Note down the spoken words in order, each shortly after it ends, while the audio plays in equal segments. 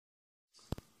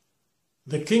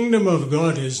The kingdom of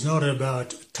God is not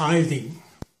about tithing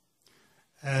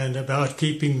and about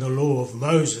keeping the law of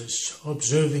Moses,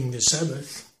 observing the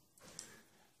Sabbath.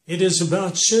 It is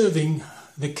about serving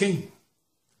the King,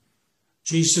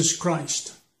 Jesus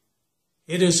Christ.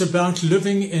 It is about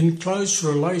living in close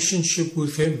relationship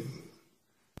with Him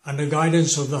under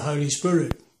guidance of the Holy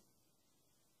Spirit.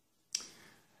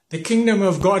 The kingdom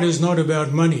of God is not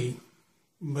about money,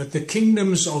 but the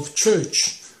kingdoms of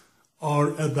church are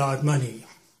about money.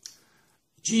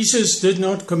 Jesus did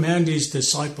not command His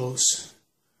disciples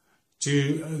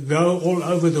to go all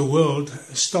over the world,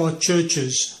 start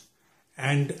churches,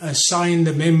 and assign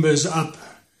the members up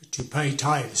to pay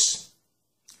tithes.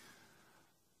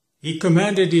 He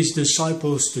commanded His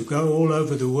disciples to go all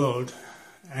over the world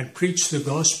and preach the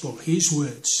gospel, His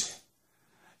words,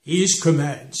 His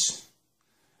commands,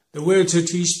 the words that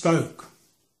He spoke,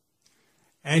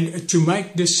 and to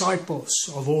make disciples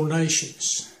of all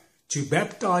nations, to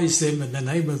baptize them in the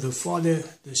name of the Father,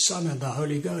 the Son, and the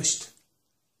Holy Ghost.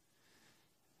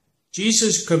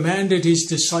 Jesus commanded His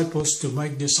disciples to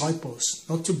make disciples,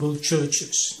 not to build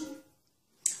churches.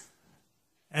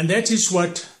 And that is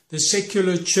what the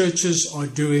secular churches are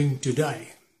doing today.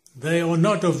 They are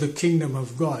not of the kingdom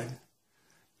of God.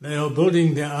 They are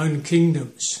building their own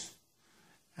kingdoms.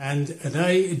 And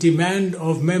they demand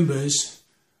of members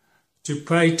to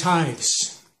pay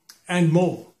tithes and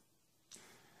more.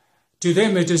 To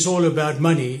them it is all about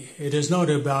money. It is not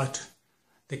about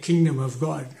the kingdom of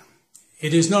God.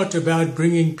 It is not about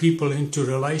bringing people into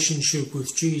relationship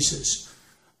with Jesus,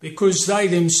 because they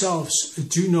themselves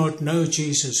do not know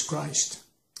Jesus Christ.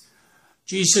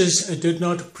 Jesus did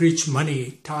not preach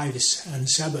money, tithes and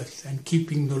Sabbath and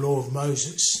keeping the law of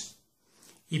Moses.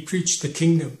 He preached the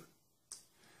kingdom.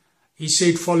 He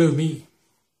said, "Follow me."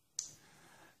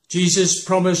 Jesus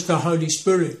promised the Holy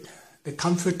Spirit, the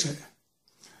Comforter,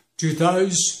 to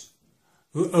those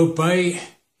who obey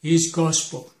His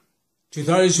gospel, to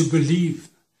those who believe,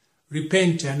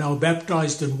 repent, and are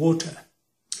baptized in water.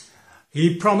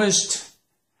 He promised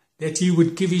that He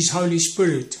would give His Holy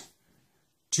Spirit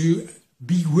to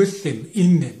be with them,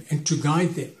 in them, and to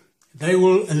guide them. They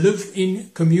will live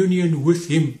in communion with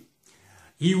Him.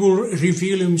 He will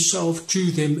reveal Himself to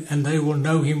them, and they will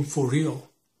know Him for real.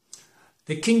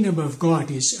 The kingdom of God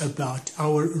is about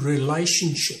our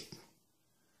relationship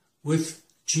with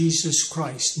Jesus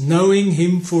Christ, knowing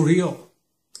Him for real,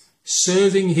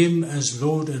 serving Him as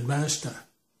Lord and Master.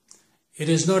 It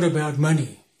is not about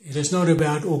money. It is not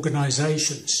about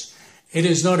organizations. It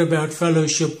is not about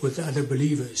fellowship with other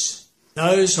believers.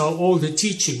 Those are all the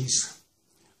teachings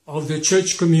of the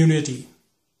church community,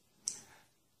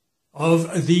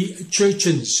 of the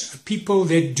churchians, people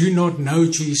that do not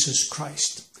know Jesus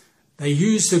Christ. They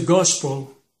use the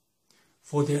gospel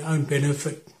for their own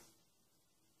benefit.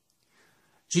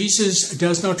 Jesus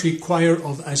does not require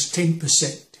of us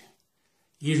 10%.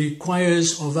 He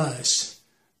requires of us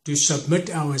to submit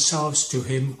ourselves to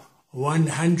Him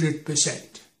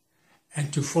 100%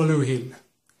 and to follow Him,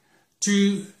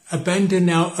 to abandon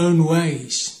our own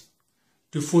ways,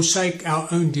 to forsake our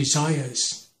own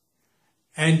desires,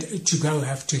 and to go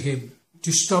after Him,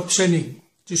 to stop sinning,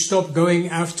 to stop going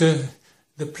after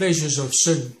the pleasures of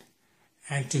sin,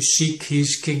 and to seek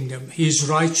His kingdom, His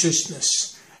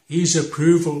righteousness, His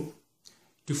approval,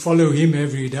 to follow Him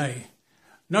every day.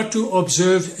 Not to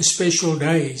observe special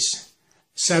days,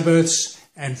 Sabbaths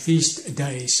and feast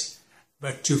days,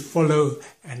 but to follow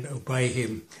and obey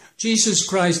Him. Jesus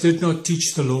Christ did not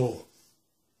teach the law.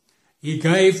 He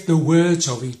gave the words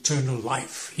of eternal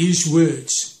life, His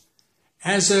words,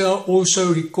 as they are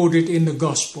also recorded in the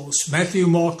Gospels, Matthew,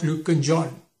 Mark, Luke, and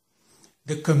John.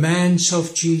 The commands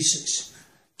of Jesus.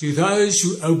 To those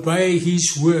who obey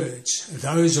His words,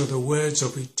 those are the words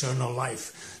of eternal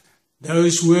life.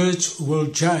 Those words will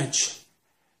judge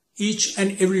each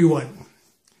and every one.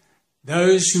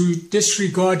 Those who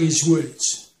disregard His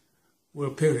words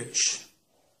will perish.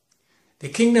 The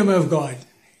kingdom of God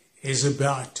is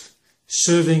about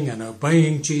serving and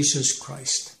obeying Jesus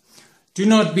Christ. Do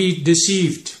not be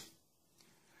deceived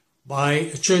by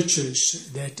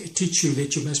churches that teach you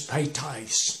that you must pay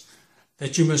tithes,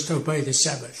 that you must obey the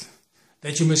Sabbath,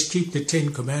 that you must keep the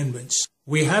 10 Commandments.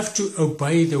 We have to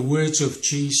obey the words of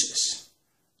Jesus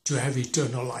to have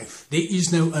eternal life. There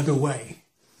is no other way.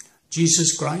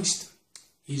 Jesus Christ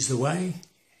is the way,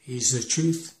 He is the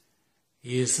truth,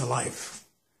 He is the life.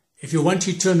 If you want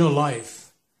eternal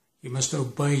life, you must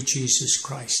obey Jesus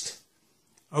Christ.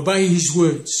 Obey His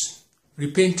words.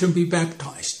 Repent and be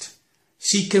baptized.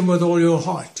 Seek Him with all your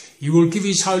heart. He will give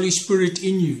His Holy Spirit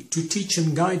in you to teach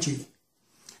and guide you.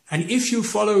 And if you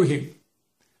follow Him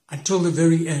until the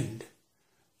very end,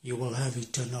 you will have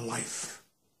eternal life.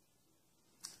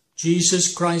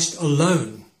 Jesus Christ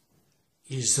alone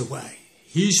is the way.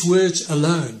 His words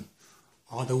alone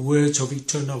are the words of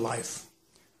eternal life.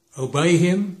 Obey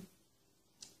him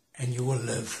and you will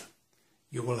live.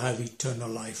 You will have eternal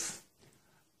life.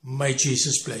 May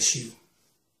Jesus bless you.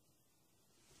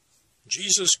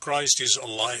 Jesus Christ is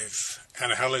alive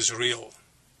and hell is real.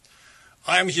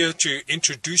 I am here to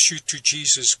introduce you to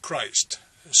Jesus Christ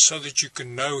so that you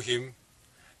can know him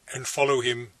and follow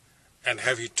him and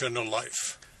have eternal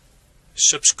life.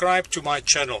 Subscribe to my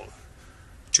channel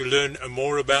to learn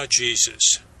more about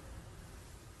Jesus.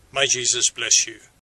 May Jesus bless you.